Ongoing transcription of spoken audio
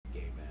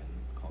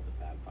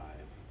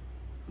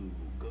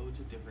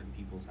go to different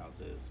people's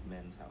houses,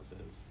 men's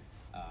houses,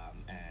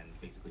 and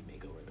basically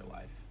make over their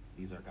life.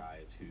 These are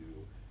guys who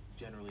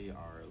generally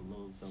are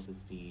low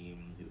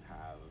self-esteem, who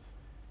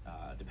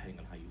have, depending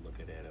on how you look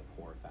at it,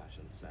 a poor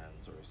fashion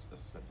sense or a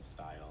sense of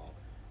style,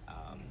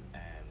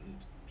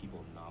 and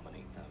people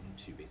nominate them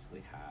to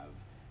basically have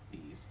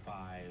these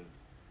five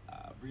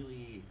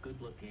really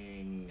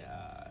good-looking,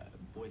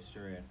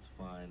 boisterous,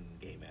 fun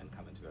gay men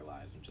come into their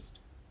lives and just